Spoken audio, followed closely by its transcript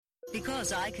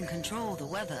Because I can control the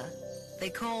weather, they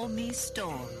call me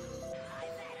Storm. I've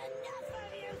had enough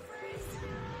of you,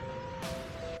 Frieza!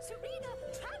 Serena,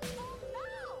 transform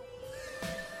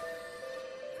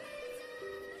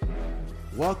now!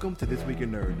 Welcome to This Week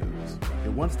in Nerd News,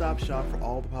 your one-stop shop for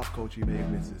all the pop culture you may have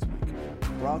missed this week.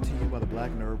 Brought to you by the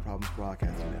Black Nerd Problems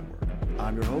Broadcasting Network.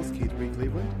 I'm your host, Keith Bree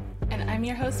Cleveland. And I'm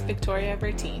your host, Victoria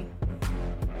Bertine.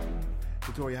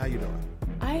 Victoria, how you doing?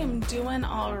 I am doing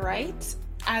all right.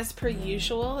 As per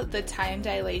usual, the time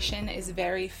dilation is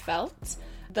very felt.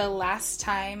 The last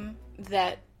time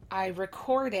that I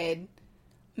recorded,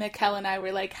 Mikkel and I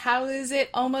were like, how is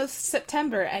it almost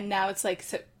September? And now it's like,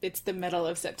 it's the middle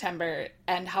of September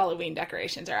and Halloween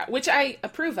decorations are out, which I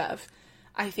approve of.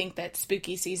 I think that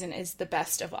spooky season is the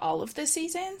best of all of the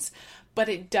seasons, but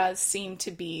it does seem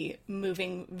to be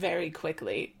moving very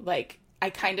quickly. Like, I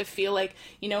kind of feel like,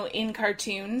 you know, in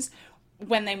cartoons,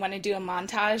 when they want to do a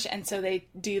montage, and so they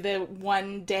do the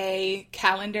 1 day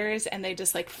calendars and they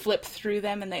just like flip through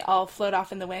them and they all float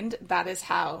off in the wind. That is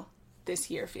how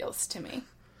this year feels to me.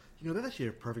 You know, that's actually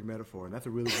a perfect metaphor, and that's a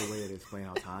really good way to explain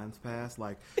how time's pass.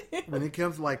 Like, when it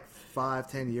comes to like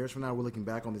 5-10 years from now, we're looking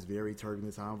back on this very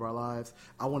turbulent time of our lives.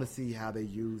 I want to see how they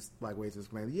use like ways to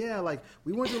explain, yeah, like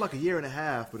we went through like a year and a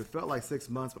half, but it felt like 6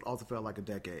 months, but also felt like a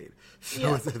decade. So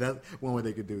Yeah. that's one way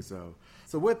they could do so.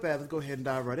 So with that, let's go ahead and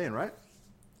dive right in, right?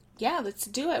 Yeah, let's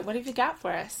do it. What have you got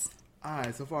for us? All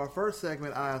right, so for our first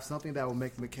segment, I have something that will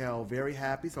make Mikkel very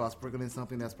happy, so I'll sprinkle in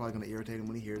something that's probably going to irritate him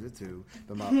when he hears it too.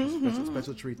 A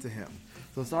special treat to him.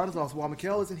 So to start us off, while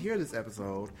Mikkel isn't here this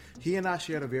episode, he and I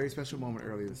shared a very special moment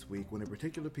earlier this week when a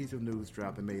particular piece of news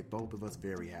dropped that made both of us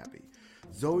very happy.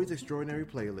 Zoe's Extraordinary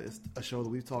Playlist, a show that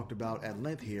we've talked about at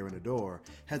length here in Adore,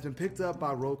 has been picked up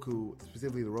by Roku,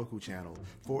 specifically the Roku channel,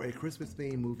 for a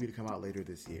Christmas-themed movie to come out later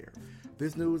this year.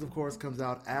 This news, of course, comes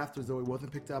out after Zoe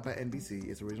wasn't picked up by NBC,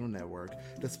 its original network,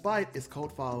 despite its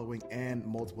cult following and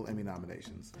multiple Emmy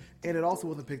nominations. And it also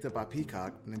wasn't picked up by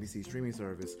Peacock, an NBC streaming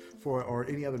service, or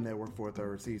any other network for a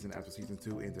third season after season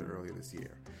 2 ended earlier this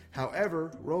year.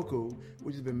 However, Roku,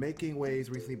 which has been making waves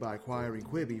recently by acquiring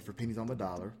Quibi for pennies on the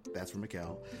dollar, that's from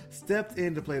Mikkel, stepped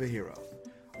in to play the hero.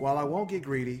 While I won't get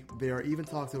greedy, there are even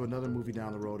talks of another movie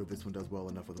down the road if this one does well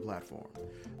enough for the platform.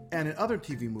 And in other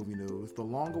TV movie news, the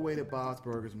long-awaited Bob's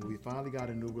Burgers movie finally got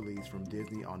a new release from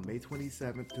Disney on May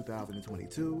 27th,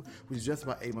 2022, which is just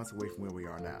about 8 months away from where we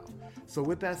are now. So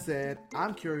with that said,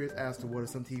 I'm curious as to what are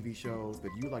some TV shows that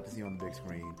you'd like to see on the big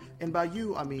screen. And by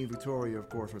you, I mean Victoria, of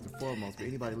course, first and foremost, but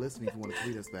anybody listening, if you want to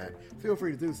tweet us that, feel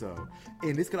free to do so.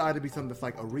 And this could either be something that's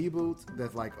like a reboot,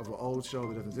 that's like of an old show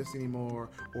that doesn't exist anymore,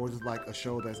 or just like a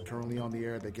show that's currently on the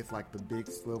air that gets like the big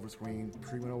silver screen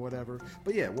treatment or whatever.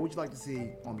 But yeah, what would you like to see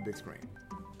on the big screen?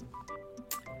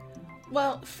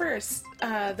 Well, first,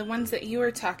 the ones that you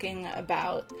were talking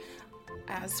about,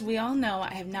 as we all know,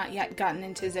 I have not yet gotten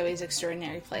into Zoe's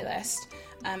Extraordinary Playlist.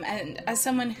 And as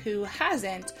someone who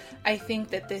hasn't, I think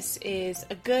that this is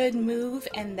a good move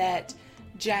and that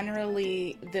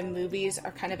generally the movies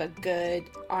are kind of a good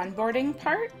onboarding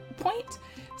point.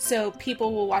 So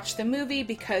people will watch the movie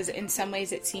because in some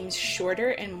ways it seems shorter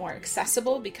and more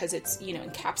accessible because it's, you know,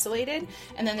 encapsulated.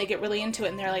 And then they get really into it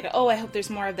and they're like, oh, I hope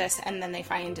there's more of this. And then they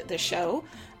find the show.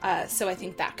 So I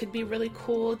think that could be really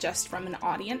cool just from an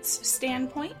audience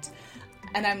standpoint.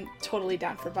 And I'm totally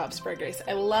down for Bob's Burgers.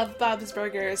 I love Bob's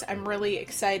Burgers. I'm really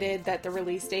excited that the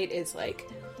release date is like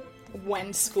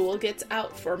when school gets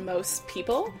out for most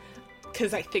people,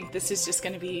 because I think this is just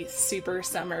going to be super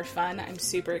summer fun. I'm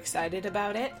super excited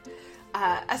about it.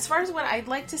 As far as what I'd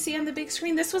like to see on the big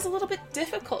screen, this was a little bit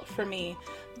difficult for me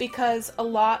because a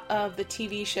lot of the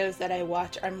TV shows that I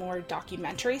watch are more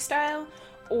documentary style,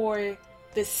 or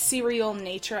the serial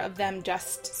nature of them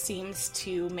just seems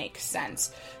to make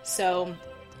sense. So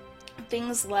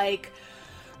things like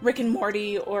Rick and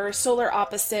Morty or Solar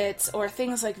Opposites or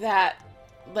things like that,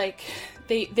 like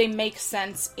they make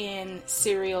sense in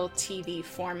serial TV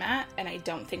format, and I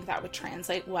don't think that would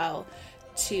translate well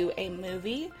to a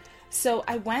movie. So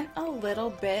I went a little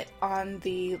bit on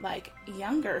the like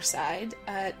younger side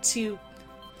to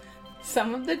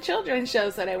some of the children's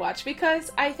shows that I watch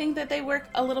because I think that they work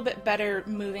a little bit better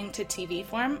moving to TV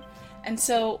form. And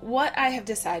so what I have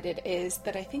decided is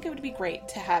that I think it would be great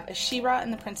to have a She-Ra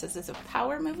and the Princesses of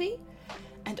Power movie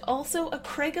and also a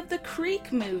Craig of the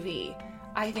Creek movie.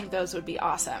 I think those would be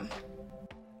awesome.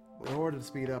 In order to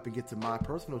speed up and get to my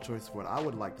personal choice for what I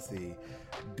would like to see,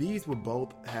 these would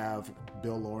both have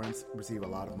Bill Lawrence receive a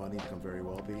lot of money, become very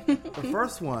wealthy. The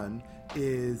first one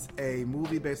is a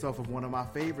movie based off of one of my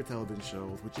favorite television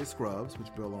shows, which is Scrubs, which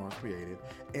Bill Lawrence created.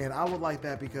 And I would like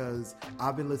that because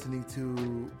I've been listening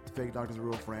to Fake Doctors and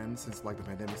Real Friends since like the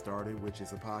pandemic started, which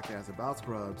is a podcast about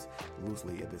Scrubs,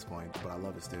 loosely at this point, but I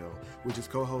love it still, which is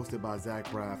co-hosted by Zach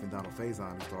Braff and Donald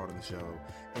Faison, who starred on the show.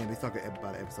 And they talk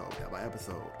about episode by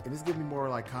episode. And it's giving me more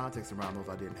like context around those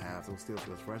I didn't have, so it still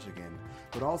feels fresh again.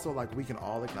 But also like we can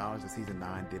all acknowledge that season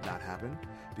 9 did not happen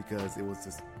because it was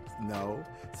just no.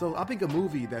 So I think a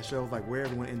movie that shows like where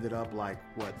everyone ended up, like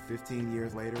what, 15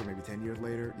 years later, maybe 10 years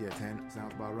later, 10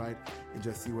 sounds about right, and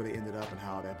just see where they ended up and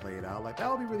how that played out, like that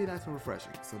would be really nice and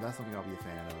refreshing. So that's something I'll be a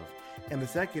fan of. And the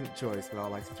second choice that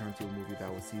I'd like to turn to a movie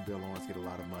that will see Bill Lawrence get a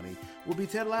lot of money will be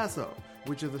Ted Lasso,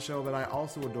 which is a show that I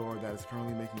also adore that is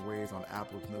currently making waves on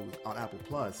Apple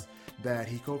Plus, that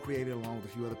he co-created along with a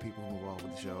few other people who are involved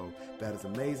with the show. That is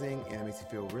amazing, and it makes you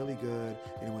feel really good.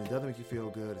 And when it doesn't make you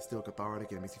feel good, it's still cathartic,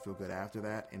 and it makes you feel good after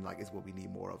that. And like, it's what we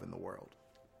need more of in the world.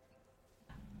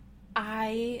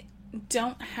 I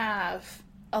don't have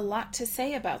a lot to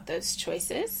say about those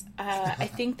choices. I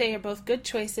think they are both good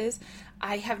choices.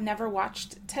 I have never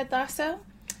watched Ted Lasso,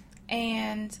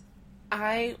 and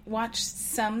I watched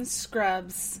some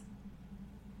Scrubs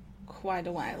quite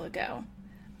a while ago.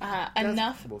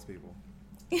 Enough. Most people.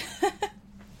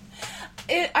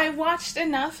 I watched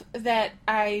enough that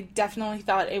I definitely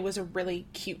thought it was a really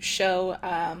cute show,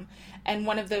 and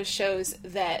one of those shows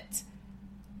that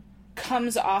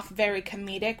comes off very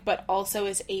comedic, but also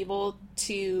is able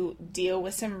to deal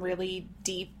with some really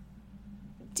deep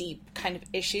kind of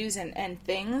issues and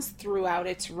things throughout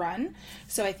its run.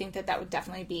 So I think that would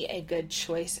definitely be a good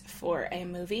choice for a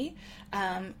movie.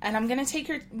 And I'm going to take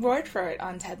your word for it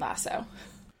on Ted Lasso.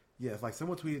 Yes, like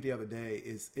someone tweeted the other day,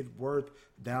 is it worth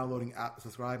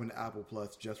subscribing to Apple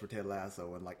Plus just for Ted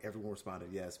Lasso? And like everyone responded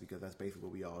yes, because that's basically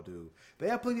what we all do. They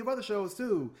have plenty of other shows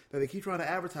too that they keep trying to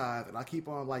advertise, and I keep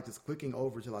on like just clicking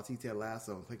over till I see Ted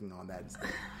Lasso and clicking on that instead.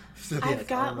 So, yes, I've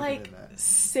got like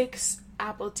 6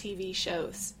 Apple TV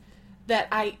shows that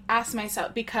I asked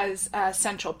myself, because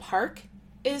Central Park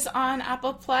is on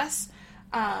Apple Plus,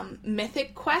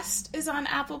 Mythic Quest is on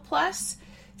Apple Plus,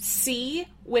 C,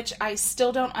 which I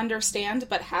still don't understand,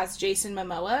 but has Jason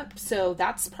Momoa, so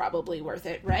that's probably worth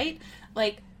it, right?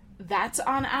 Like, that's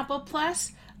on Apple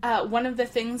Plus. One of the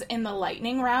things in the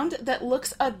lightning round that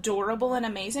looks adorable and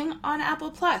amazing on Apple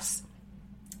Plus.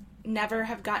 Never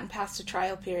have gotten past a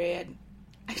trial period.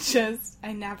 I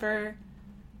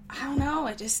don't know,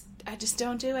 I just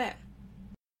don't do it.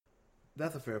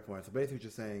 That's a fair point. So basically what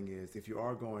you're saying is if you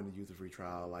are going to use a free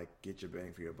trial, like get your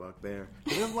bang for your buck there.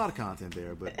 There's a lot of content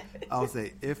there, but I would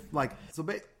say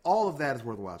all of that is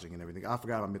worth watching and everything. I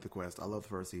forgot about Mythic Quest. I love the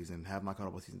first season. Have not caught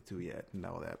up with season 2 yet and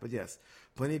all that. But yes,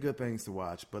 plenty of good things to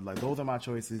watch. But like those are my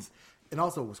choices. And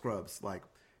also with Scrubs, like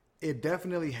it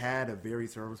definitely had a very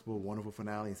serviceable, wonderful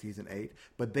finale in season 8,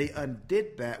 but they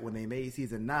undid that when they made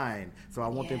season 9. So I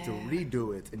want them to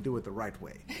redo it and do it the right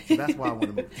way. So that's why I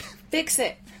want to move. Fix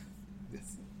it.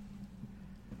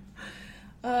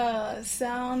 Yes.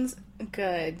 Sounds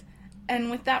good.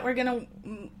 And with that, we're going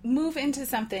to move into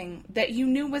something that you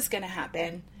knew was going to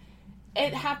happen.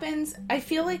 It happens, I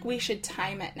feel like we should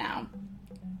time it now.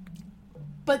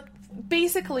 But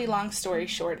basically, long story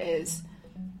short is,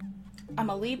 I'm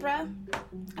a Libra,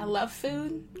 I love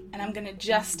food, and I'm going to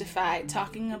justify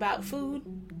talking about food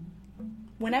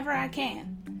whenever I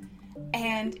can.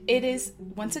 And it is,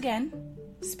 once again,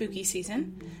 spooky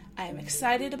season. I am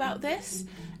excited about this,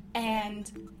 and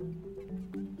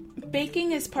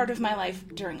baking is part of my life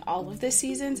during all of the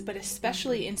seasons, but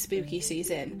especially in spooky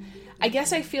season. I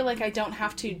guess I feel like I don't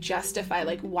have to justify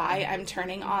like why I'm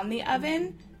turning on the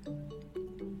oven,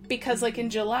 because like in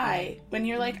July, when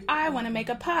you're like, I want to make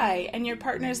a pie, and your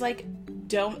partner's like,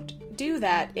 don't do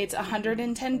that. It's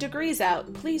 110 degrees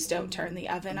out. Please don't turn the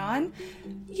oven on.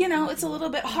 You know, it's a little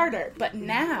bit harder. But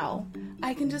now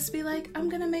I can just be like, I'm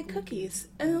going to make cookies.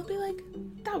 And it'll be like,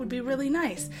 that would be really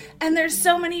nice. And there's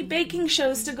so many baking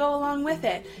shows to go along with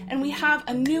it. And we have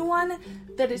a new one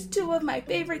that is 2 of my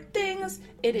favorite things.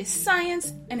 It is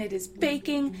science and it is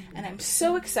baking. And I'm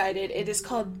so excited. It is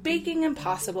called Baking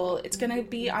Impossible. It's going to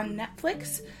be on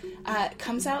Netflix. It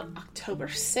comes out October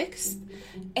 6th.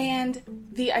 And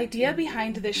the idea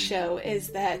behind this show is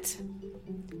that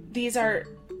these are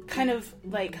kind of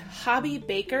like hobby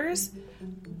bakers,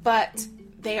 but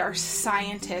they are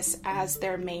scientists as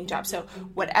their main job. So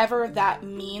whatever that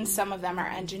means, some of them are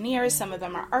engineers, some of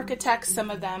them are architects, some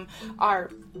of them are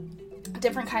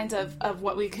different kinds of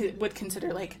what we would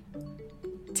consider like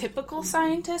typical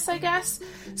scientists, I guess.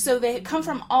 So they come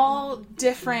from all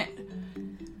different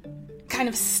kind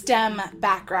of STEM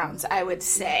backgrounds, I would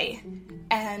say.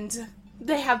 And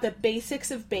they have the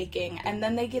basics of baking, and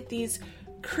then they get these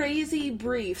crazy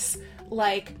briefs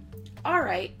like, all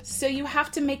right, so you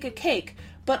have to make a cake,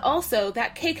 but also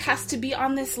that cake has to be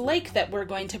on this lake that we're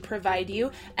going to provide you,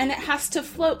 and it has to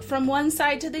float from one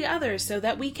side to the other so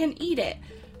that we can eat it.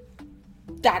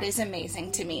 That is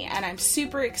amazing to me, and I'm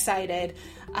super excited.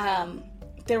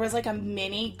 There was like a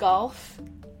mini golf,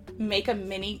 make a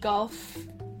mini golf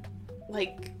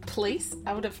like place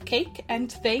out of cake and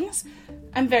things.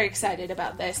 I'm very excited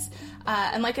about this.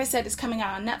 And like I said, it's coming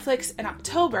out on Netflix in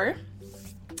October.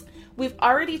 We've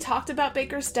already talked about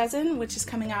Baker's Dozen, which is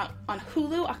coming out on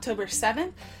Hulu October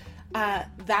 7th.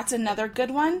 That's another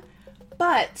good one.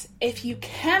 But if you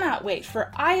cannot wait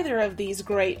for either of these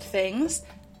great things,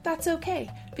 that's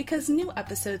okay, because new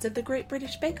episodes of The Great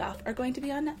British Bake Off are going to be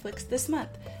on Netflix this month.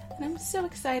 And I'm so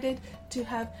excited to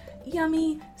have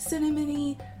yummy,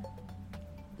 cinnamony,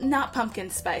 not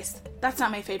pumpkin spice. That's not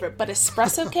my favorite, but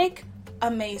espresso cake,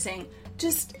 amazing.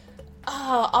 Just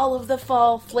all of the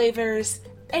fall flavors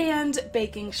and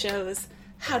baking shows.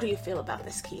 How do you feel about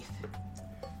this, Keith?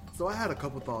 So I had a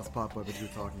couple thoughts pop up as you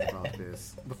were talking about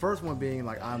this. The first one being,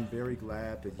 like, I'm very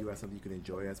glad that you have something you can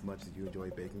enjoy as much as you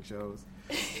enjoy baking shows.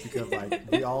 Because,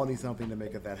 like, we all need something to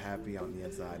make us that happy on the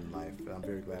inside in life. And I'm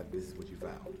very glad this is what you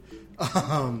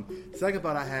found. Second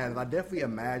thought I had is I definitely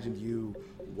imagined you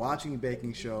watching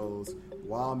baking shows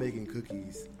while making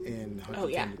cookies in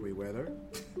 110-degree weather.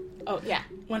 Oh, yeah,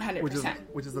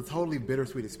 100%. Which is a totally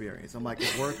bittersweet experience. I'm like,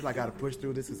 it's worth it. I got to push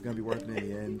through this. It's going to be worth it in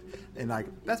the end. And, like,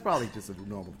 that's probably just a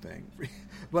normal thing.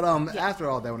 But after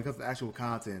all that, when it comes to actual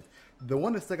content, the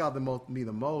one that stuck out me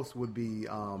the most would be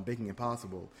Baking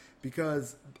Impossible.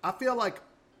 Because I feel like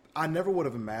I never would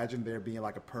have imagined there being,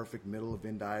 like, a perfect middle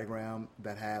Venn diagram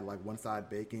that had, like, one side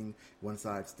baking, one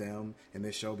side STEM, and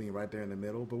this show being right there in the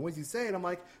middle. But once you say it, I'm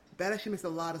like, that actually makes a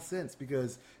lot of sense,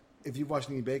 because if you've watched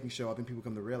any baking show, I think people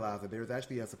come to realize that there's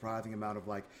actually a surprising amount of,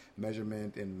 like,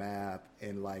 measurement and math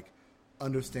and, like,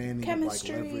 understanding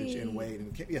chemistry. Of, like, leverage and weight.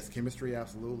 And yes, chemistry,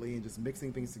 absolutely, and just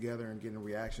mixing things together and getting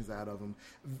reactions out of them.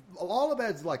 All of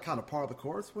that is, like, kind of part of the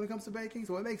course when it comes to baking,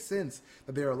 so it makes sense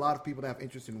that there are a lot of people that have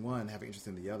interest in one, have interest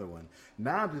in the other one.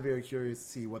 Now I'm just very curious to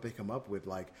see what they come up with.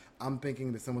 Like, I'm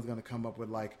thinking that someone's going to come up with,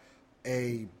 like,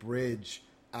 a bridge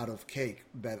out of cake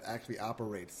that actually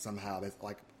operates somehow that's,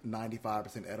 like,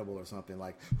 95% edible or something.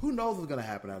 Like, who knows what's going to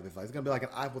happen out of this? Like, it's going to be like an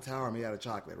Eiffel Tower made out of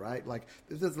chocolate, right? Like,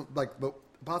 this is, like, the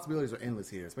possibilities are endless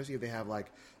here, especially if they have,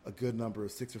 like, a good number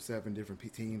of 6 or 7 different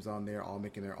teams on there all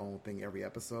making their own thing every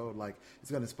episode. Like, it's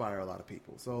going to inspire a lot of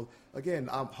people. So again,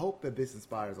 I hope that this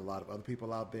inspires a lot of other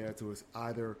people out there to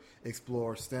either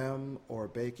explore STEM or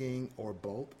baking or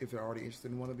both if they're already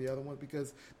interested in one or the other one,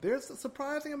 because there's a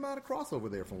surprising amount of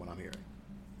crossover there from what I'm hearing.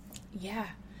 Yeah.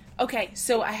 Okay,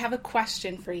 so I have a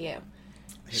question for you.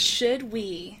 Should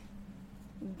we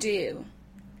do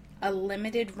a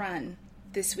limited run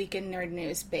This Week in Nerd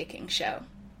News baking show?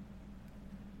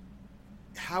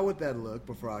 How would that look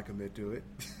before I commit to it?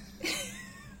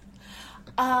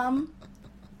 And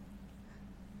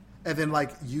then,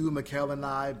 like, you, Mikkel, and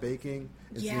I baking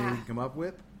and seeing what we can come up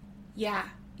with? Yeah.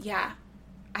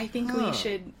 I think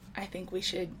we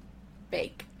should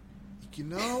bake. You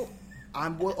know,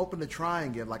 I'm open to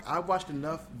trying it. Like, I've watched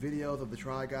enough videos of the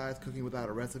Try Guys cooking without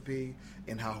a recipe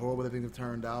and how horrible the things have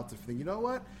turned out to think, you know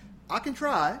what? I can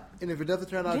try, and if it doesn't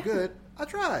turn out good, I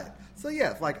try it. So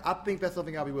yes, like, I think that's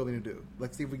something I'll be willing to do.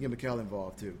 Let's see if we can get Mikkel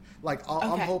involved too. Like,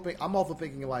 I'm also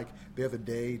thinking, like, there's a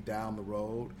day down the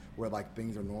road where, like,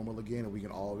 things are normal again and we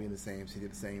can all be in the same city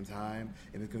at the same time,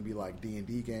 and it's going to be like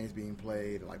D&D games being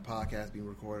played and, like, podcasts being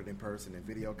recorded in person and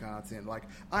video content. Like,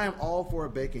 I am all for a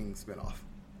baking spinoff.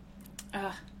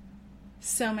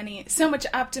 So much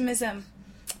optimism.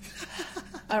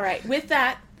 All right, with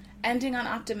that, ending on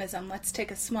optimism, let's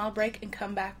take a small break and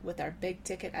come back with our big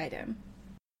ticket item.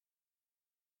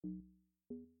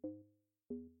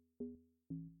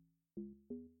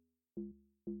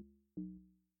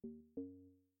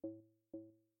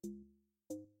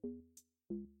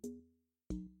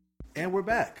 And we're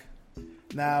back.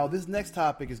 Now, this next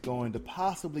topic is going to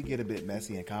possibly get a bit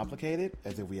messy and complicated,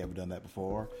 as if we ever done that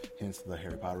before, hence the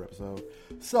Harry Potter episode.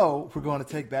 So, we're going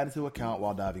to take that into account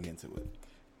while diving into it.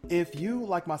 If you,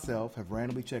 like myself, have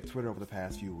randomly checked Twitter over the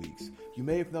past few weeks, you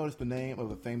may have noticed the name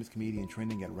of a famous comedian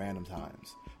trending at random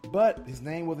times. But his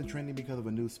name wasn't trending because of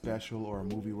a new special or a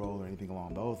movie role or anything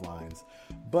along those lines,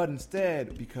 but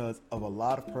instead because of a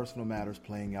lot of personal matters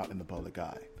playing out in the public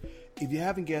eye. If you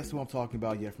haven't guessed who I'm talking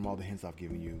about yet from all the hints I've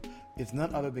given you, it's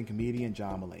none other than comedian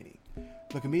John Mulaney.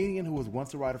 The comedian, who was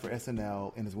once a writer for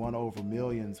SNL and has won over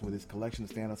millions with his collection of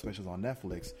stand-up specials on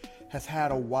Netflix, has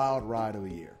had a wild ride of a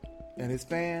year. And his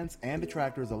fans and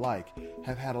detractors alike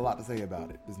have had a lot to say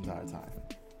about it this entire time.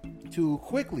 To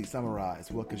quickly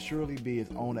summarize what could surely be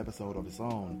its own episode of its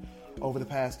own, over the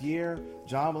past year,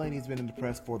 John Mulaney has been in the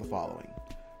press for the following: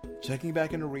 checking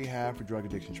back into rehab for drug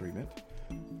addiction treatment,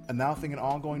 announcing an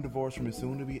ongoing divorce from his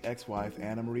soon-to-be ex-wife,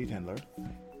 Anna Marie Tendler,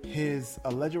 his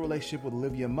alleged relationship with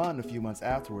Olivia Munn a few months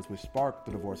afterwards, which sparked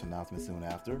the divorce announcement soon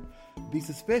after, the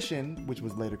suspicion, which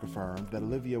was later confirmed, that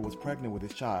Olivia was pregnant with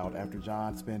his child after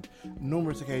John spent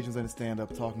numerous occasions on his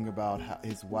stand-up talking about how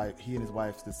he and his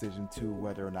wife's decision to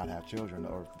whether or not have children,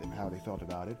 or how they felt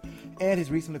about it, and his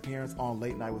recent appearance on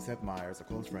Late Night with Seth Meyers, a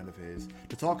close friend of his,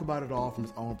 to talk about it all from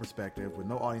his own perspective with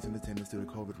no audience in attendance due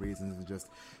to COVID reasons and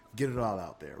just get it all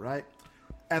out there, right?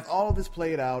 As all of this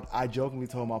played out, I jokingly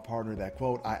told my partner that,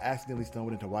 quote, I accidentally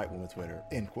stumbled into white woman Twitter,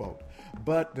 end quote.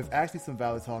 But there's actually some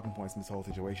valid talking points in this whole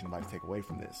situation I'd like to take away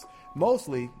from this.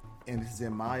 Mostly, and this is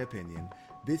in my opinion,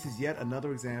 this is yet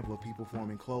another example of people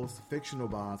forming close, fictional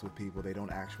bonds with people they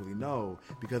don't actually know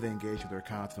because they engage with their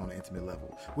content on an intimate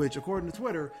level, which, according to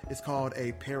Twitter, is called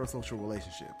a parasocial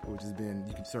relationship, which has been,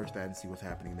 you can search that and see what's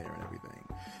happening there and everything.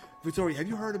 Victoria, have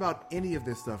you heard about any of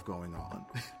this stuff going on?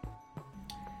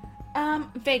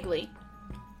 Vaguely.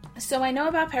 So I know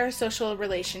about parasocial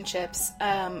relationships.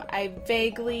 I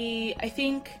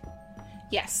think,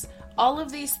 yes, all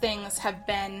of these things have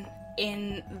been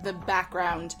in the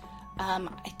background.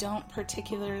 I don't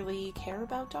particularly care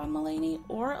about Don Mulaney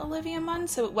or Olivia Munn,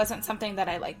 so it wasn't something that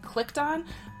I, clicked on.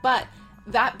 But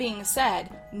that being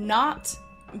said, not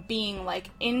being,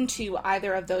 into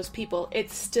either of those people,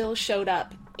 it still showed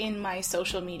up in my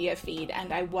social media feed,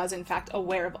 and I was in fact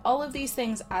aware of all of these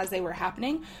things as they were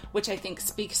happening, which I think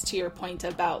speaks to your point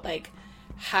about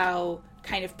how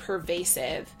kind of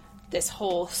pervasive this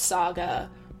whole saga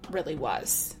really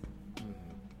was.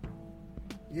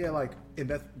 Yeah, and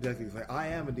that's I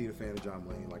am indeed a fan of John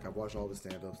Mulaney. I've watched all the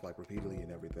stand-ups repeatedly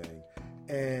and everything,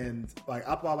 and I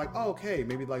thought oh, okay,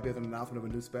 maybe there's an announcement of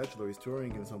a new special or he's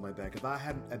touring and something like that, because I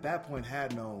hadn't at that point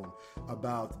had known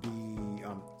about the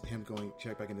him going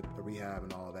check back into the rehab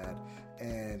and all of that,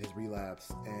 and his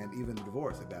relapse and even the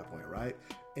divorce at that point, right?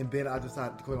 And then I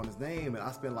decided to click on his name, and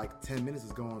I spent 10 minutes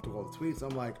just going through all the tweets.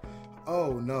 I'm like,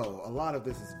 oh no, a lot of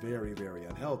this is very, very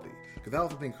unhealthy. Because that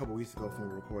was the thing a couple weeks ago when we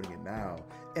were recording it now.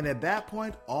 And at that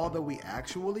point, all that we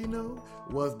actually knew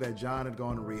was that John had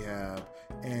gone to rehab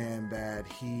and that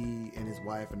he and his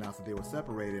wife announced that they were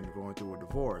separated and going through a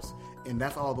divorce. And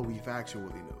that's all that we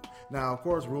factually knew. Now, of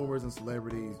course, rumors and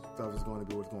celebrity stuff is going to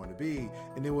be what's going to be.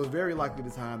 And it was very likely at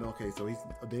the time, okay, so he's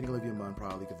dating Olivia Munn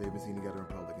probably because they've been seen together in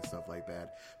public and stuff like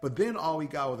that. But then all we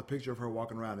got was a picture of her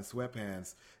walking around in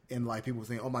sweatpants, and people were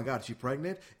saying, oh my God, is she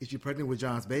pregnant? Is she pregnant with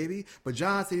John's baby? But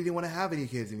John said he didn't want to have any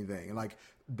kids or anything. And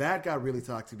that got really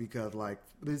toxic because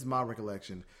this is my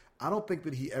recollection. I don't think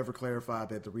that he ever clarified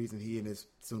that the reason he and his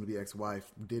soon-to-be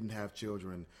ex-wife didn't have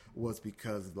children was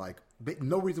because,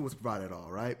 no reason was provided at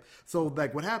all, right? So,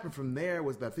 what happened from there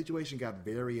was that situation got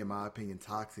very, in my opinion,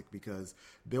 toxic because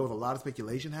there was a lot of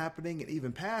speculation happening, and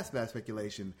even past that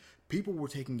speculation, people were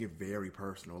taking it very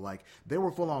personal. There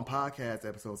were full-on podcast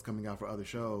episodes coming out for other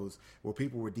shows where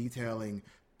people were detailing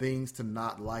things to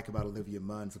not like about Olivia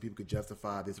Munn so people could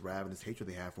justify this ravenous hatred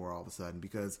they have for her all of a sudden.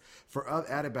 Because for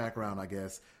added background, I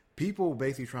guess, people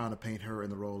basically trying to paint her in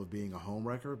the role of being a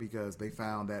homewrecker because they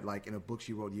found that, in a book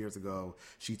she wrote years ago,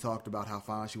 she talked about how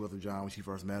fond she was of John when she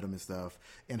first met him and stuff,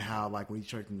 and how, when he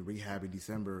checked into rehab in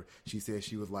December, she said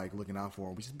she was, looking out for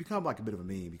him, which has become, a bit of a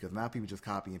meme because now people just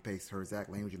copy and paste her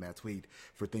exact language in that tweet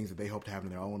for things that they hope to have in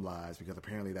their own lives because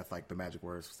apparently that's, the magic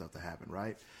words for stuff to happen,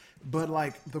 right? But,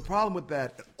 the problem with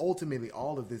that, ultimately,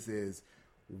 all of this is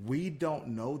we don't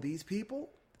know these people,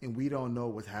 and we don't know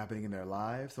what's happening in their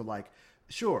lives, so,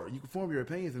 sure, you can form your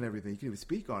opinions and everything. You can even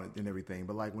speak on it and everything.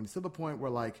 But, when it's to the point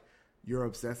where, you're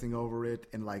obsessing over it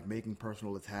and, making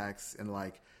personal attacks and,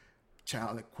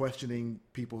 questioning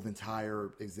people's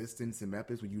entire existence and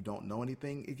methods when you don't know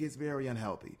anything, it gets very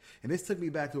unhealthy. And this took me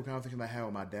back to a conversation I had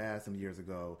with my dad some years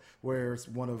ago where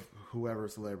one of whoever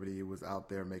celebrity was out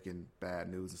there making bad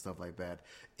news and stuff like that.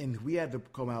 And we had to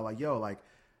come out yo,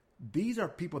 these are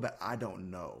people that I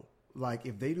don't know. like,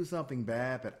 if they do something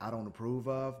bad that I don't approve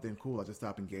of, then cool, I just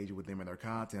stop engaging with them and their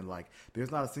content. Like,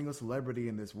 there's not a single celebrity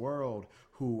in this world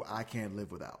who I can't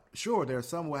live without. Sure, there are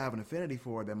some who I have an affinity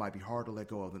for that might be hard to let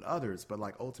go of than others, but,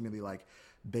 like, ultimately, like,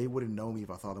 they wouldn't know me if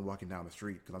I saw them walking down the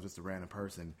street because I'm just a random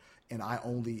person. And I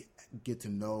only get to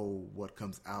know what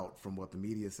comes out from what the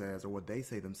media says or what they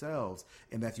say themselves.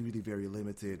 And that's usually very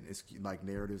limited. It's like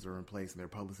narratives are in place and their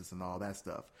publicists and all that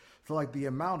stuff. So, like, the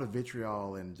amount of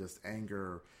vitriol and just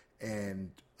anger and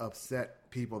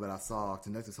upset people that I saw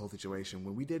connect this whole situation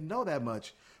when we didn't know that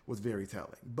much was very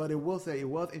telling. But it will say it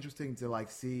was interesting to,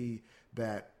 like, see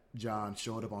that John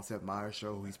showed up on Seth Meyers'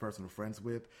 show, who he's personal friends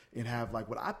with, and have, like,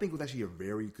 what I think was actually a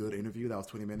very good interview. That was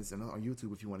 20 minutes and on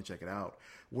YouTube if you want to check it out,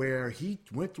 where he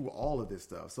went through all of this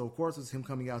stuff. So, of course, it's him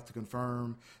coming out to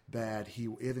confirm that he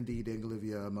is indeed dating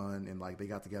Olivia Munn, and, like, they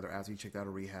got together after he checked out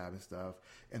of rehab and stuff,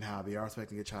 and how they are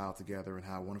expecting a child together and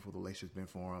how wonderful the relationship's been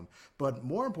for him. But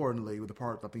more importantly, with the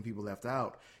part I think people left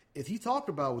out, is he talked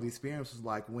about what the experience was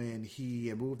like when he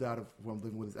had moved out of from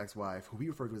living with his ex-wife, who he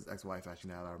referred to as ex-wife,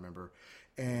 actually, now that I remember,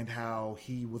 and how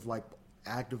he was, like,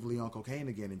 actively on cocaine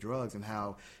again and drugs, and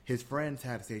how his friends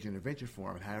had to stage an intervention for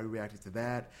him, and how he reacted to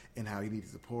that, and how he needed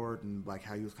support, and, like,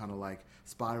 how he was kind of, like,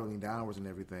 spiraling downwards and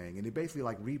everything. And it basically,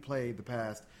 like, replayed the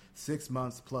past 6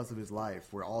 months plus of his life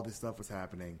where all this stuff was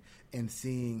happening and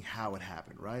seeing how it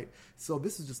happened, right? So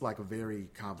this is just, like, a very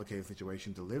complicated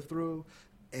situation to live through.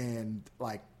 And,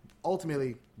 like,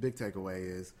 ultimately, big takeaway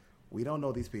is we don't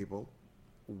know these people.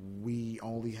 We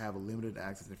only have a limited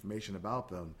access to information about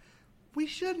them. We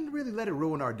shouldn't really let it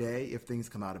ruin our day if things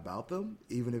come out about them,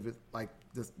 even if it's, like,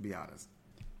 just be honest.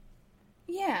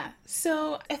 Yeah,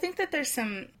 so I think that there's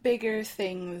some bigger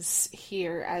things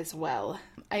here as well.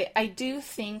 I do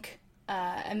think,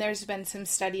 and there's been some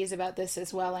studies about this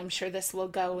as well, I'm sure this will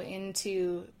go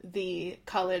into the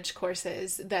college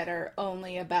courses that are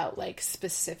only about, like,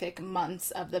 specific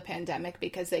months of the pandemic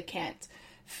because they can't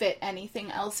fit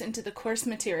anything else into the course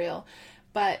material.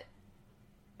 But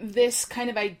this kind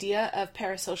of idea of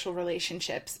parasocial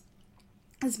relationships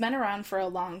has been around for a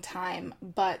long time,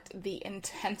 but the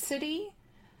intensity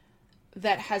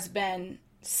that has been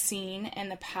seen in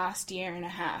the past year and a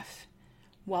half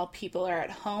while people are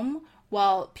at home,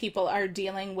 while people are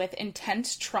dealing with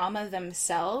intense trauma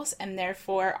themselves and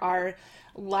therefore are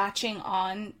latching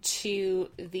on to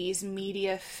these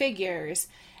media figures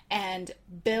and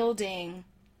building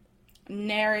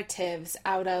narratives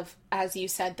out of, as you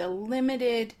said, the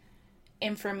limited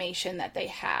information that they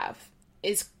have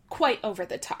is quite over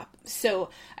the top. So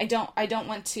I don't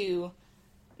want to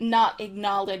not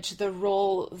acknowledge the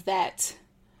role that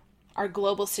our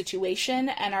global situation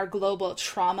and our global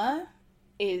trauma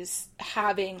is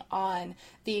having on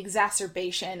the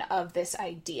exacerbation of this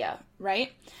idea,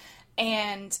 right?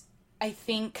 And I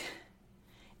think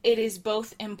it is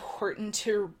both important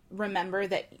to remember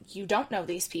that you don't know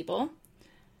these people,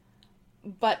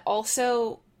 but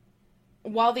also,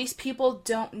 while these people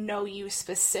don't know you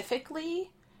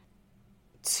specifically,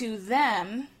 to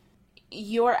them,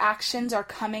 your actions are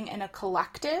coming in a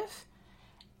collective,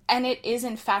 and it is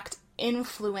in fact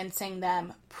influencing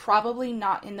them, probably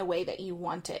not in the way that you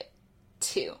want it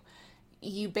to.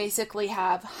 You basically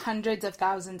have hundreds of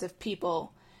thousands of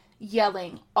people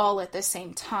yelling all at the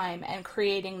same time and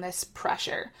creating this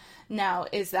pressure. Now,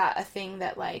 is that a thing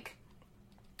that, like,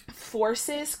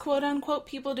 forces, quote unquote,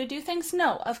 people to do things?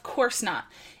 No, of course not.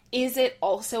 Is it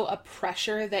also a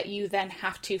pressure that you then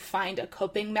have to find a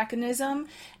coping mechanism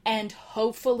and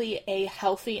hopefully a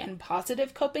healthy and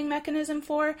positive coping mechanism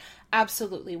for?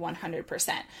 Absolutely,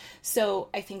 100%. So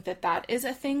I think that that is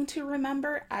a thing to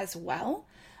remember as well,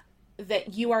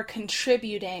 that you are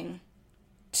contributing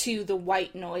to the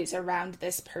white noise around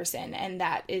this person, and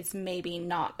that is maybe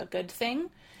not a good thing.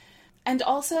 And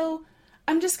also,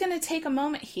 I'm just going to take a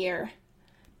moment here.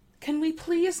 Can we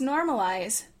please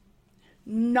normalize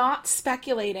not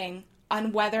speculating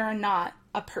on whether or not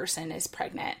a person is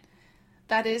pregnant?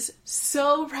 That is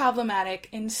so problematic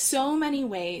in so many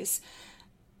ways.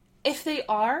 If they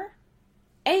are,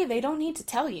 they don't need to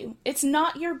tell you. It's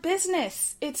not your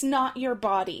business. It's not your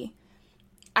body.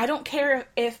 I don't care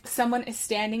if someone is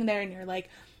standing there and you're like,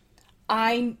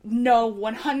 I know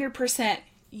 100%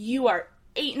 you are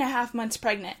 8.5 months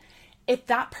pregnant. If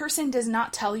that person does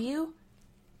not tell you,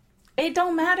 it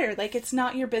don't matter. Like, it's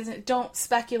not your business. Don't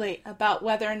speculate about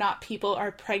whether or not people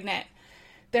are pregnant.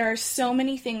 There are so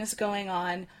many things going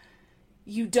on.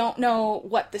 You don't know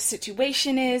what the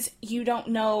situation is. You don't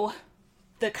know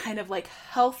the kind of, like,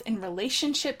 health in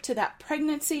relationship to that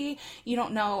pregnancy. You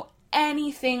don't know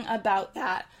anything about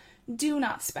that. Do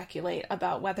not speculate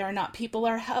about whether or not people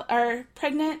are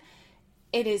pregnant.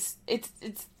 It's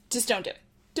just don't do it.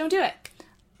 Don't do it.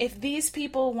 If these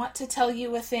people want to tell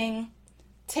you a thing,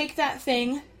 take that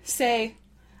thing, say,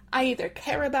 I either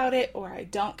care about it or I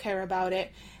don't care about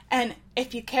it. And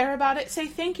if you care about it, say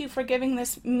thank you for giving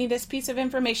me this piece of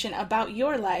information about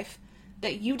your life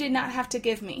that you did not have to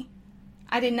give me.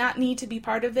 I did not need to be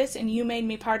part of this, and you made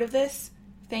me part of this.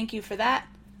 Thank you for that.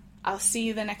 I'll see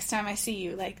you the next time I see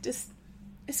you. Like, just,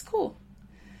 it's cool.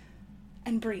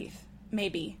 And breathe,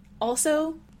 maybe.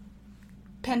 Also,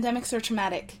 pandemics are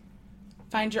traumatic.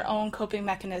 Find your own coping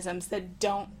mechanisms that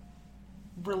don't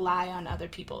rely on other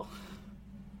people.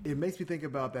 It makes me think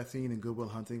about that scene in Good Will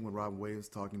Hunting when Robin Williams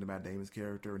talking to Matt Damon's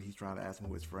character and he's trying to ask him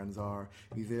who his friends are.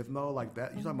 He says, no, like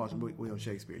that. You're talking about William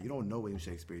Shakespeare. You don't know William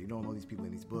Shakespeare. You don't know these people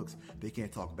in these books. They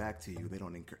can't talk back to you. They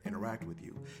don't interact with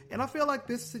you. And I feel like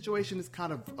this situation is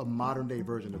kind of a modern day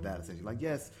version of that, essentially. Like,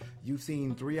 yes, you've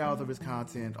seen 3 hours of his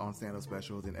content on stand-up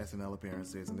specials and SNL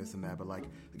appearances and this and that. But, like,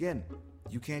 again,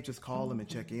 you can't just call him and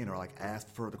check in or, like, ask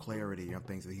for further clarity on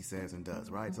things that he says and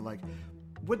does, right? So, like,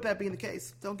 with that being the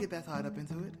case, don't get that tied up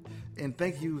into it. And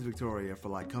thank you, Victoria, for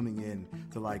like coming in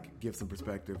to like give some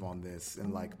perspective on this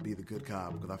and like be the good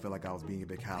cop, because I feel like I was being a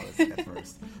bit callous at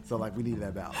first. So like we needed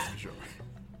that balance for sure.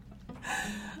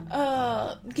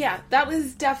 Yeah, that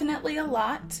was definitely a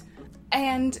lot.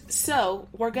 And so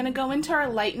we're going to go into our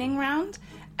lightning round,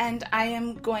 and I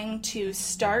am going to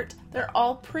start. They're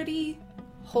all pretty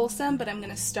wholesome, but I'm going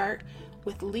to start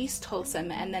with least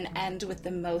wholesome and then end with the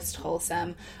most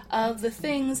wholesome of the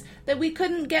things that we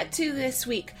couldn't get to this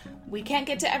week. We can't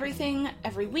get to everything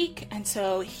every week, and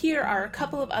so here are a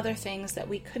couple of other things that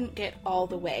we couldn't get all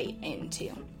the way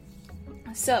into.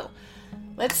 So,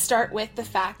 let's start with the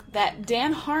fact that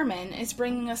Dan Harmon is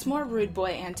bringing us more Rude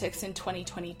Boy antics in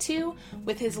 2022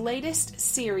 with his latest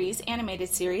series, animated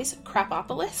series,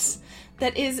 Crapopolis,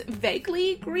 that is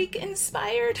vaguely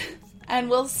Greek-inspired and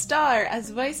will star as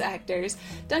voice actors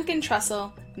Duncan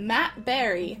Trussell, Matt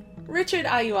Berry, Richard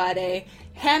Ayoade,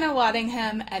 Hannah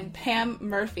Waddingham, and Pam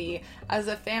Murphy as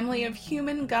a family of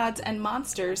human gods and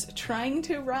monsters trying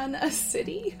to run a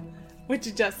city,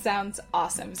 which just sounds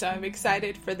awesome, so I'm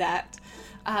excited for that.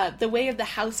 The Way of the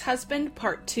House Husband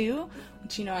Part 2,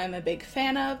 which you know I'm a big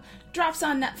fan of, drops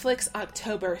on Netflix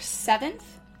October 7th.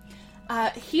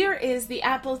 Here is the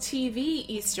Apple TV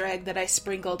Easter egg that I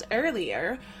sprinkled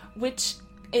earlier, which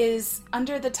is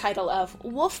under the title of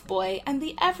Wolf Boy and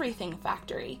the Everything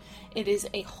Factory. It is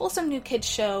a wholesome new kids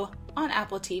show on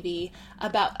Apple TV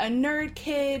about a nerd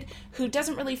kid who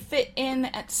doesn't really fit in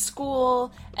at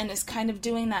school and is kind of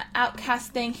doing that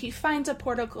outcast thing. He finds a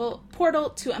portal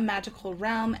to a magical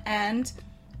realm and,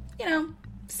 you know,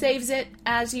 saves it,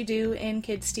 as you do in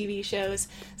kids' TV shows.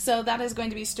 So that is going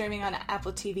to be streaming on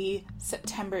Apple TV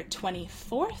September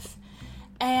 24th.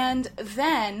 And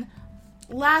then,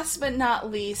 last but not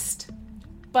least,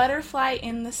 Butterfly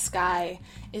in the Sky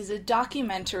is a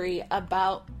documentary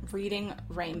about Reading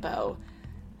Rainbow.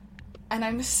 And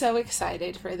I'm so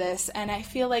excited for this. And I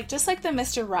feel like, just like the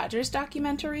Mr. Rogers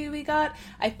documentary we got,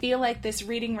 I feel like this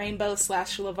Reading Rainbow /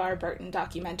 LeVar Burton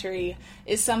documentary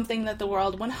is something that the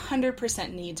world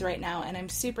 100% needs right now. And I'm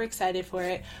super excited for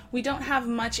it. We don't have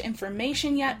much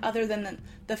information yet other than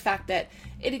the fact that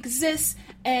it exists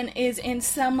and is in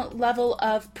some level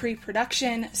of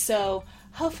pre-production. So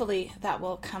hopefully that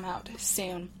will come out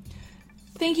soon.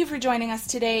 Thank you for joining us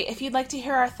today. If you'd like to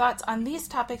hear our thoughts on these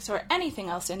topics or anything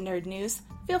else in nerd news,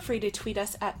 feel free to tweet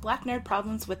us at Black Nerd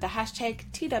Problems with the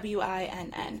hashtag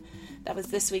TWINN. That was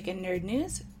This Week in Nerd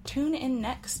News. Tune in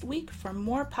next week for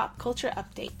more pop culture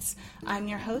updates. I'm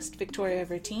your host, Victoria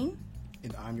Verteen.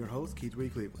 And I'm your host, Keith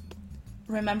Reed Cleveland.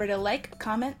 Remember to like,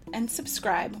 comment, and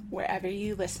subscribe wherever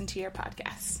you listen to your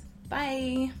podcasts.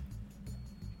 Bye!